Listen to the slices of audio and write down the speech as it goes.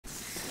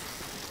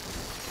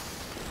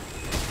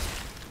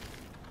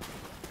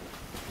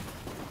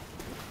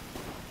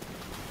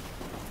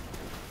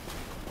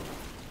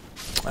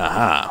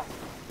Aha.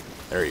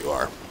 There you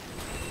are.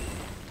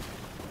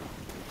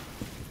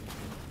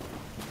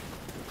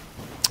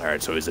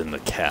 Alright, so he's in the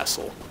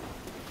castle.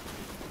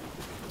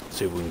 Let's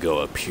see if we can go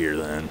up here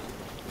then.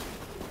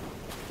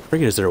 I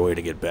forget, is there a way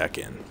to get back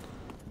in?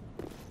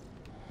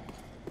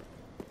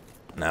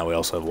 Now we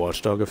also have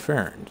Watchdog of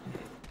Farron.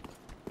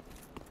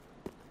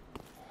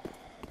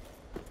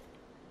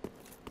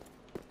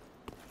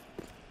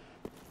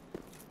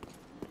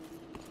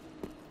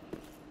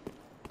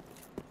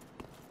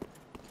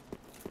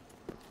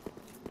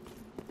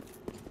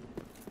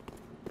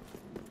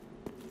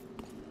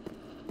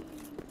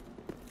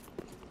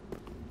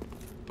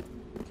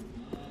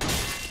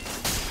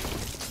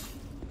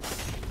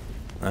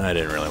 I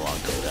didn't really want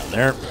to go down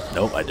there.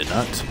 Nope, I did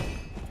not.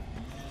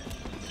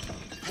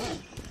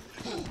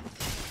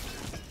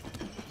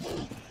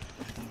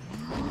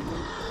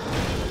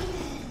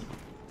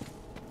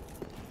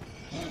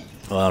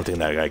 Well, I don't think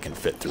that guy can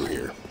fit through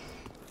here.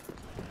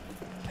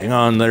 Hang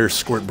on there,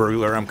 Squirt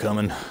Burglar, I'm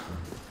coming.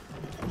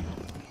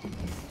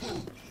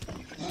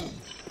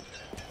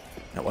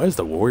 Now, why is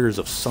the Warriors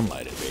of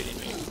Sunlight invading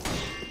me?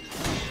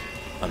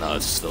 Oh no,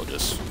 it's still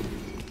just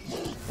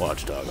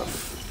Watchdog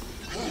of...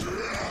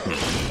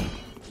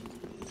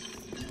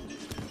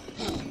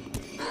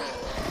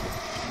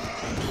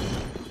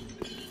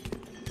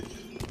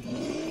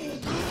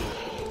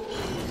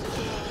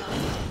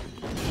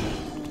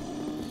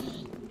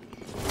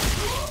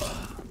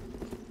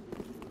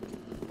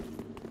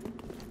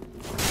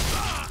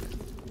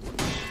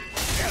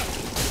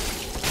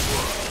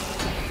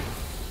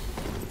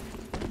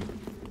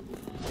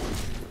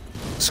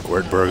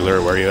 Squirt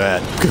Burglar, where you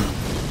at?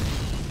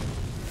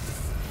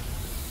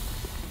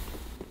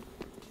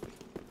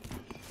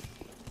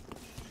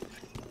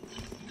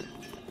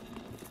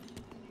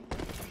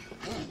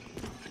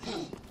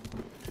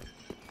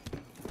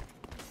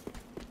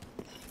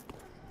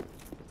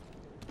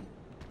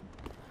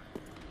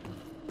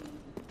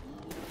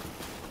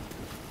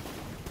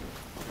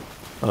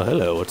 Oh,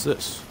 hello, what's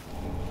this?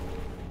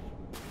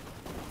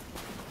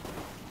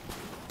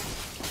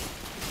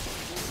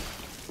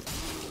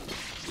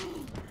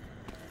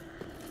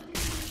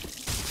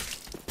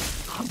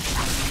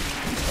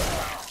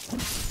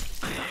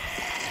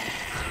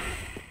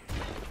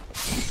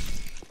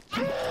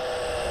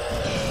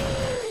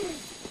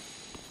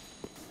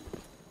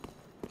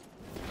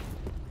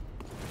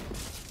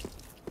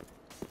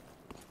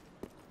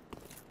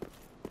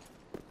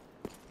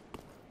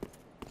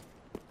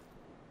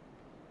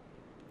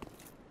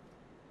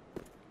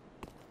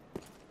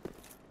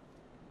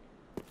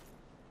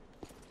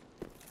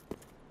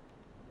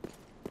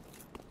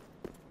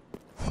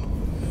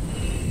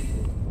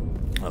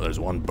 Oh,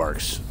 there's one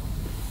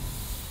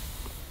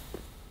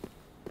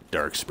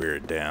Dark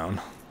Spirit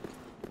down.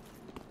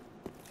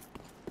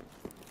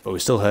 But we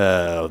still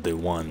have the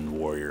one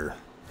warrior.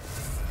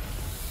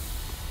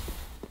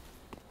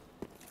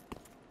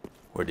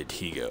 Where did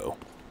he go?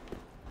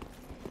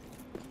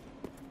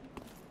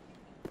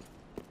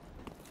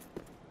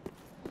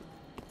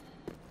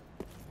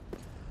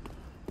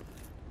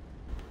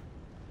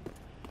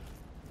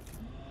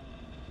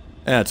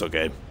 That's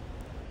okay.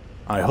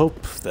 I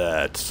hope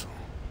that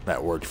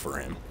worked for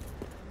him.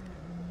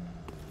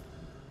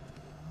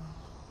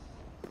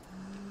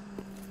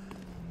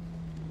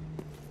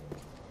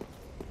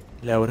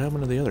 Yeah, what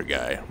happened to the other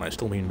guy? Am I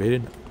still being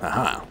baited?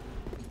 Aha.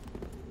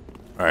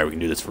 Alright, we can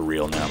do this for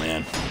real now,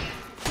 man.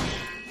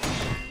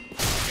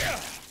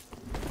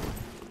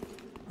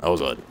 That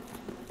was a...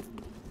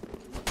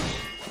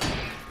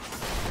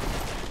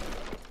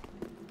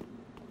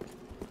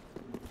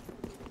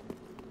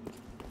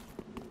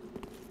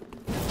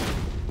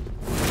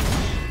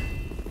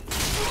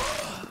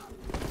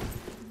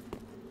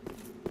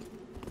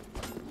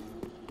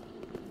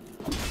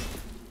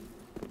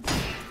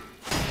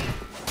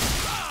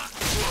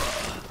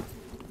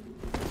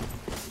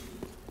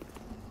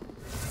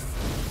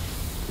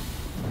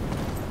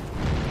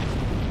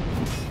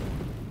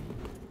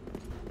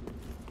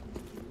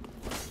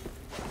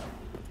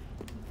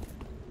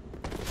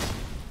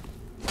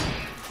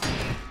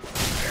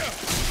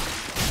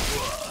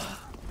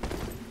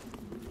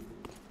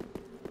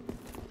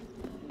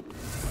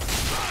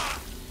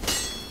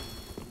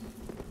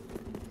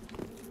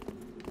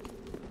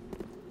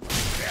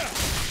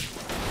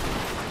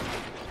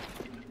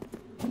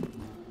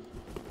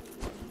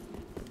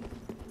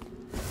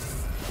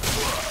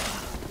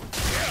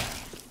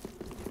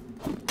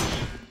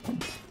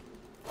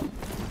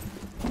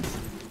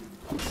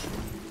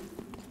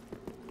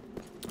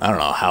 I don't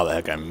know how the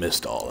heck I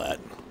missed all that.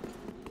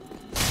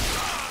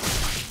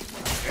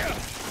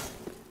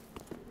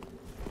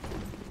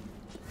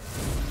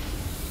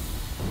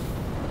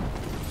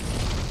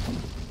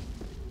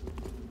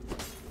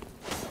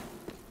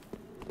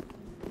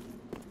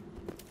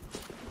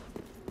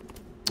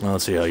 Well,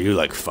 let's see how you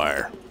like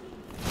fire.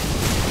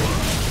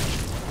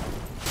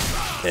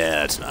 Yeah,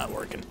 that's not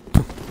working.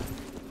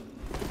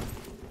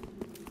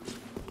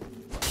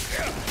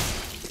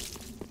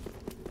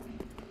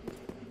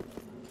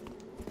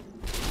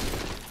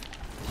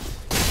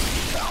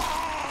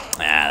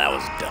 Ah,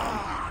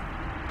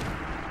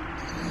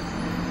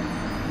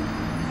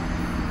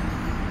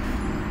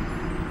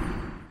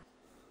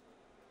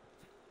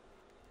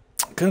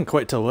 couldn't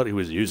quite tell what he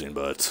was using,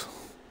 but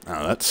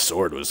that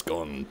sword was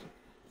going...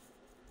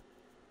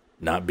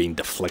 not being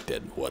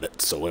deflected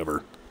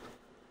whatsoever.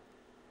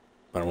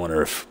 I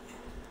wonder if I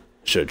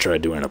should have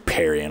tried doing a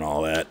parry and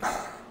all that.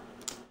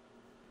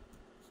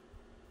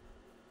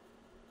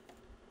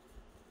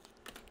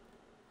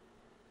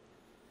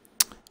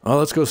 Well,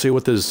 let's go see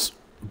what this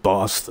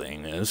boss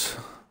thing is.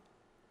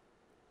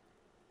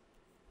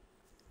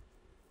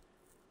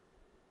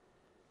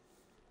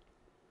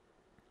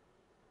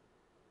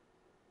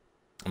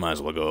 I might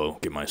as well go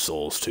get my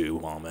souls too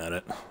while I'm at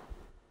it.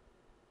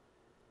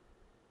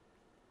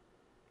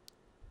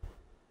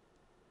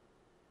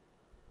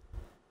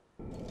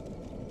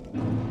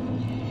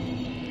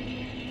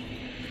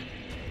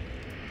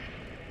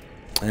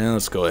 And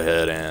let's go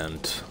ahead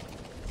and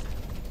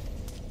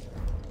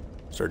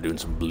start doing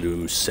some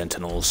blue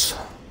sentinels.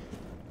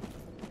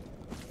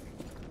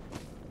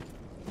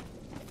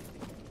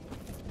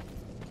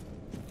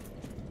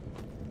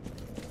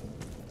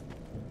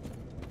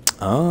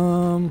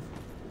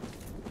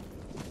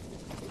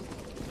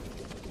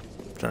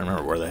 Trying to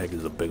remember where the heck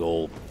is the big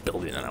old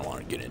building that I want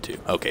to get into.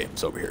 Okay,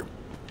 it's over here.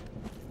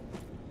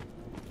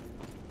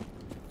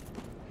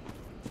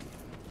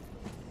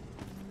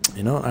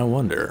 You know, I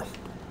wonder,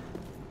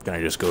 can I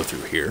just go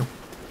through here?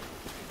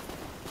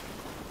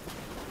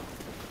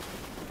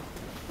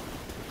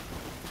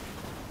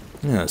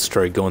 Yeah, let's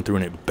try going through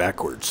it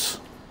backwards.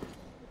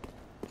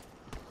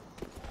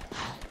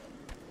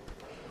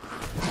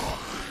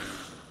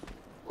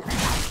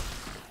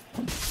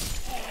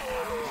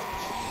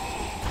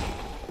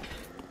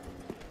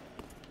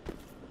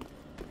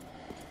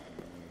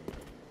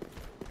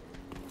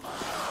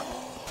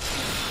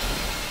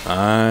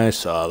 I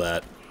saw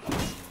that.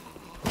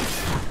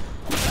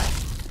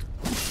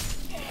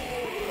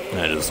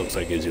 That just looks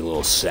like it gives you a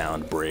little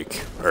sound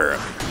break, or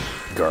a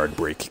guard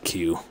break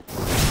cue.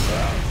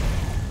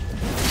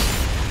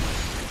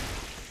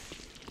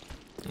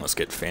 Let's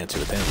get fancy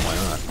with him, why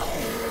not?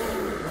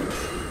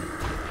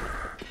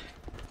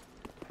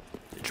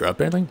 Did you drop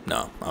anything?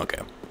 No,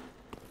 okay.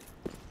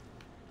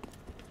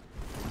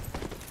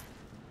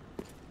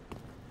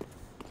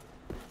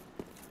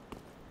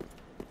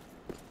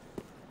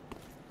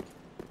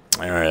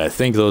 Alright, I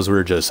think those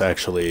were just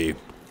actually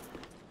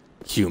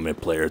human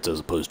players as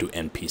opposed to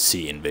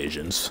NPC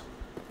invasions.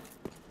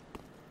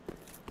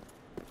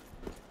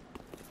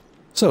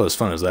 So as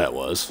fun as that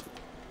was,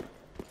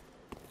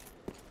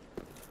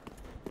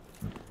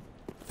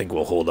 I think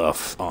we'll hold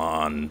off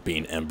on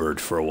being embered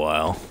for a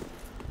while.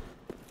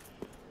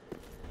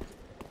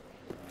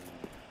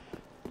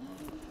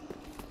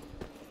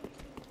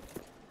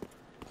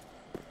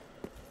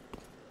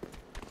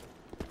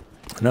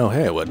 No,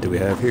 hey, what do we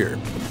have here?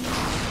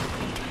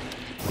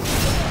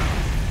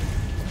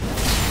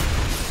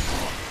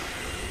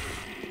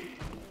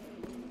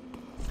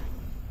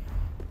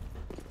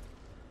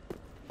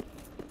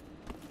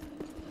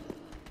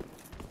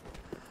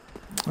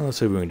 Let's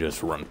see if we can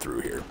just run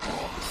through here.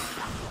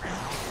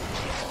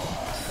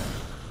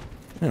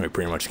 Yeah, we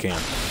pretty much can.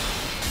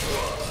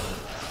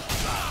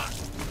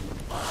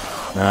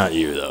 Not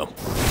you, though.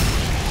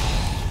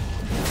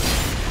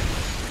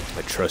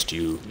 I trust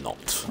you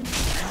not.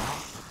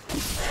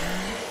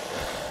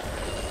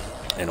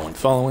 Anyone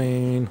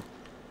following?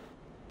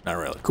 Not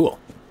really. Cool.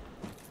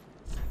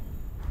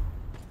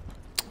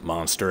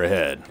 Monster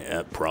ahead.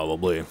 Yeah,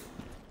 probably.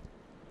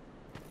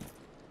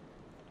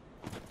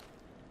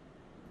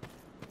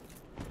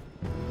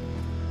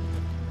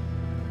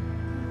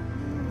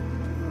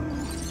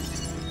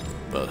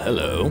 Well,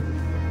 hello.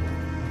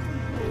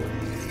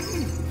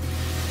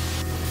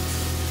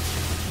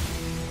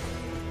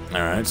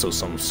 Alright, so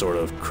some sort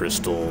of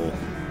crystal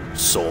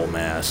soul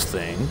mass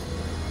thing.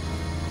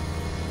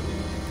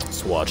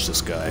 Let's watch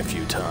this guy a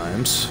few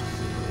times.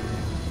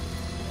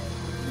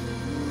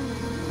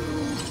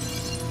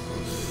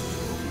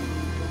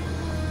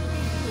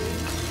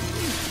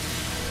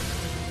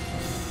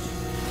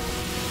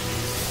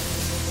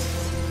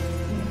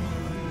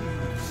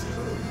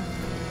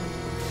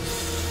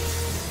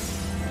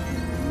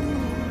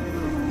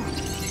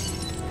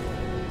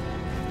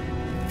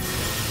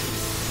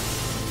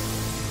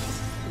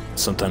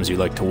 Sometimes you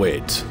like to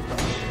wait.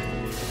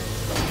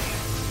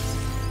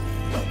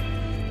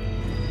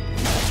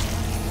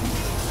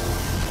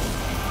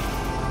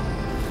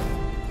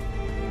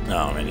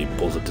 Oh, and he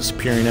pulls a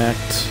disappearing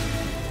act.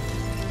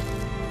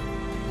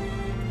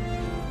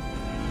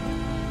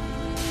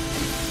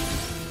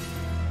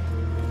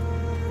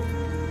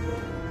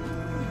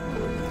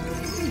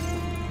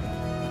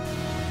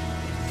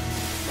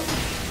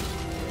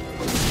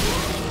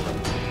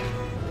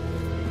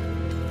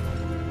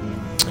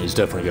 He's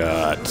definitely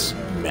got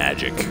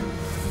magic.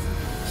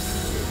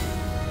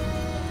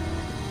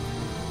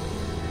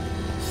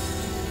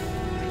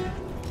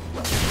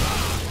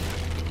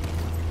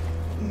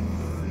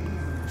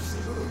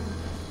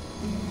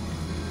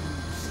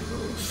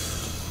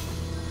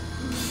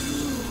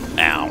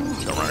 Ow,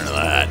 don't run into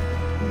that.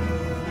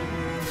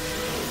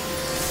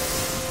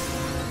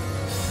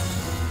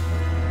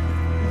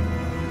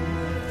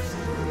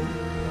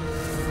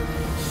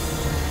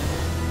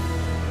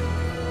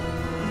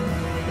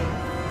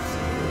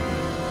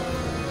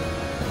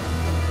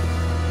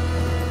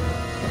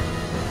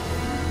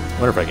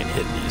 Wonder if I can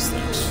hit these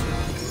things.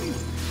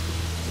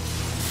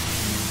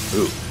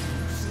 Ooh.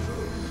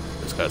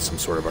 It's got some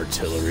sort of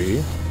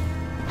artillery.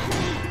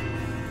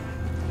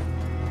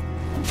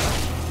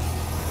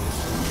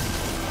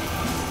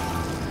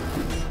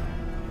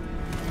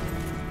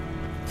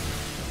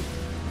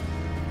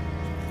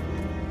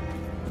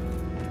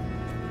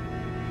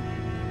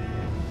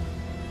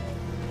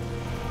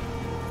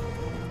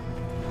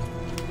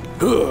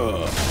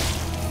 Ugh.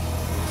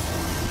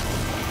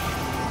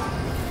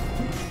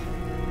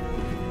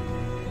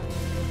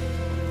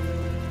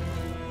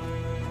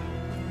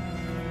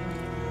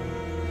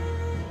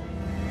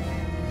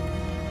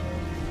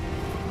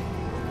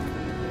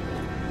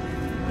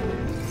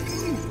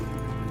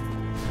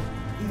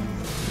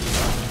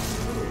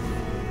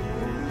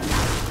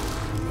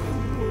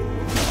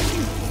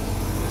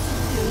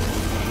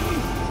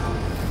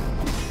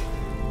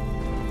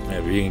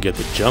 Maybe you can get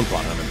the jump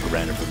on him and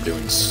prevent him from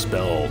doing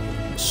spell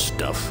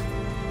stuff.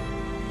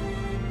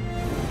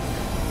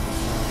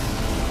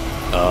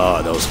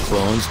 Those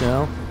clones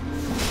now?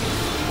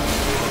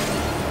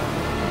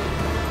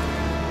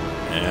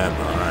 Yeah,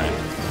 alright.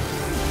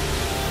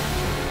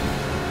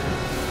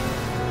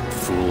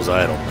 Fool's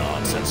idle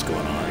nonsense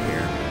going on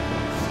here.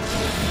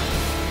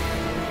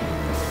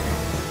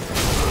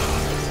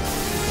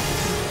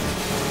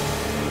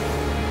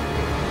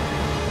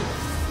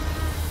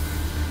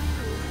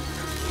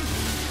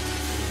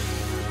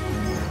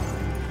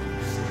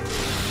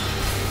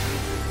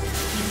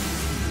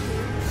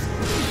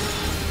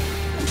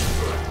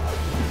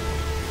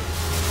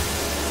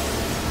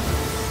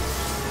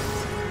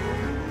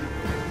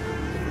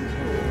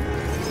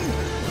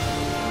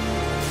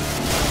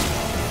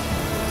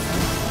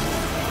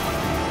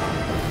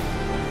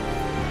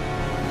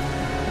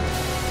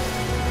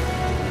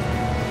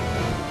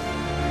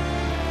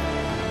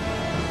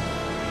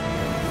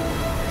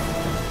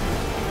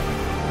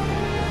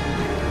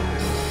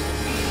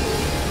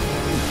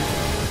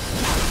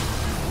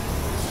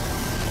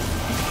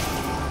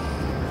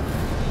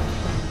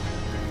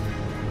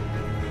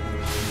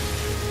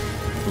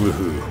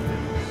 Woohoo.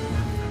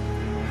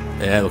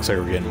 Yeah, it looks like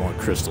we're getting more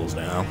crystals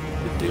now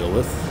to deal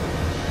with.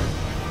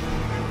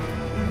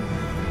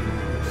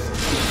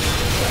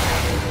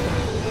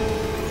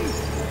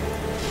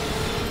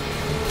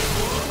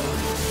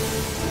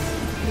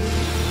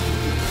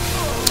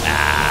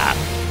 Ah!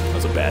 That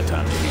was a bad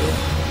time to heal.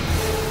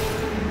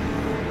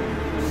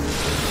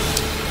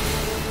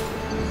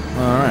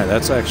 Alright,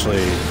 that's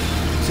actually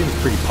seems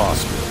pretty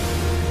possible.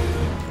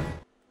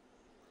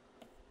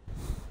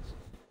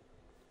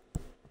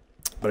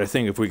 But I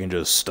think if we can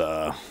just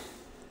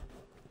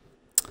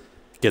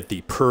get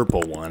the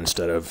purple one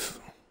instead of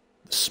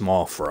the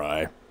small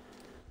fry,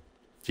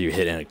 if you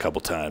hit in a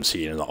couple times,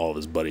 he and all of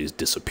his buddies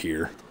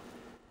disappear.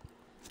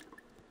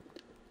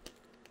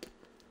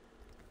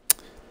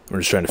 We're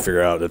just trying to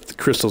figure out if the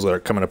crystals that are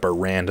coming up are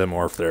random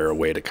or if they're a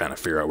way to kind of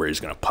figure out where he's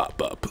going to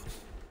pop up.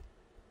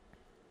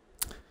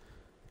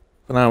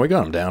 But now we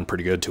got him down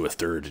pretty good to a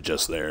third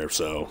just there,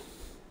 so...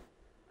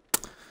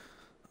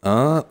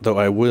 though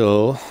I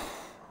will...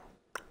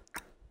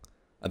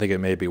 I think it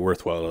may be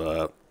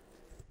worthwhile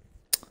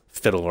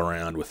fiddle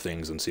around with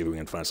things and see if we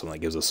can find something that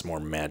gives us some more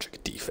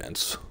magic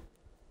defense.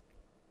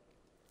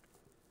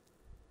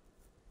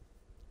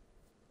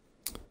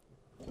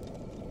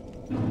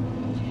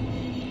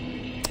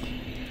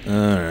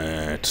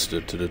 Alright. See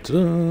if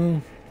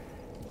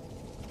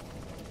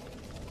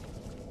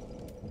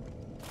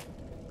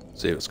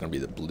it's going to be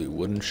the blue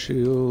wooden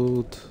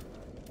shield.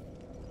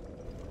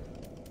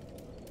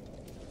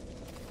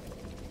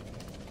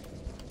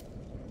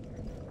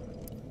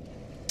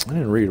 I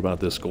didn't read about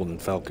this golden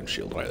falcon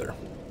shield either.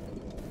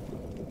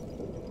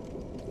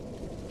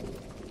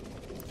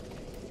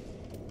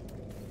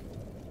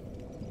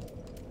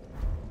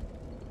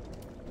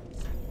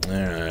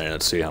 Alright,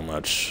 let's see how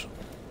much.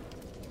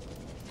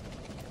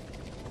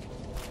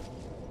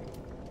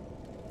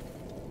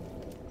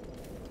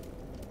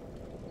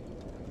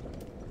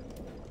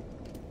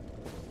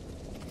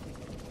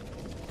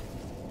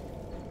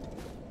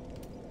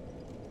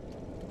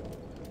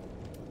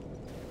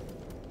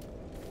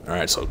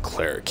 Alright, so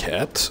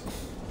Claricat.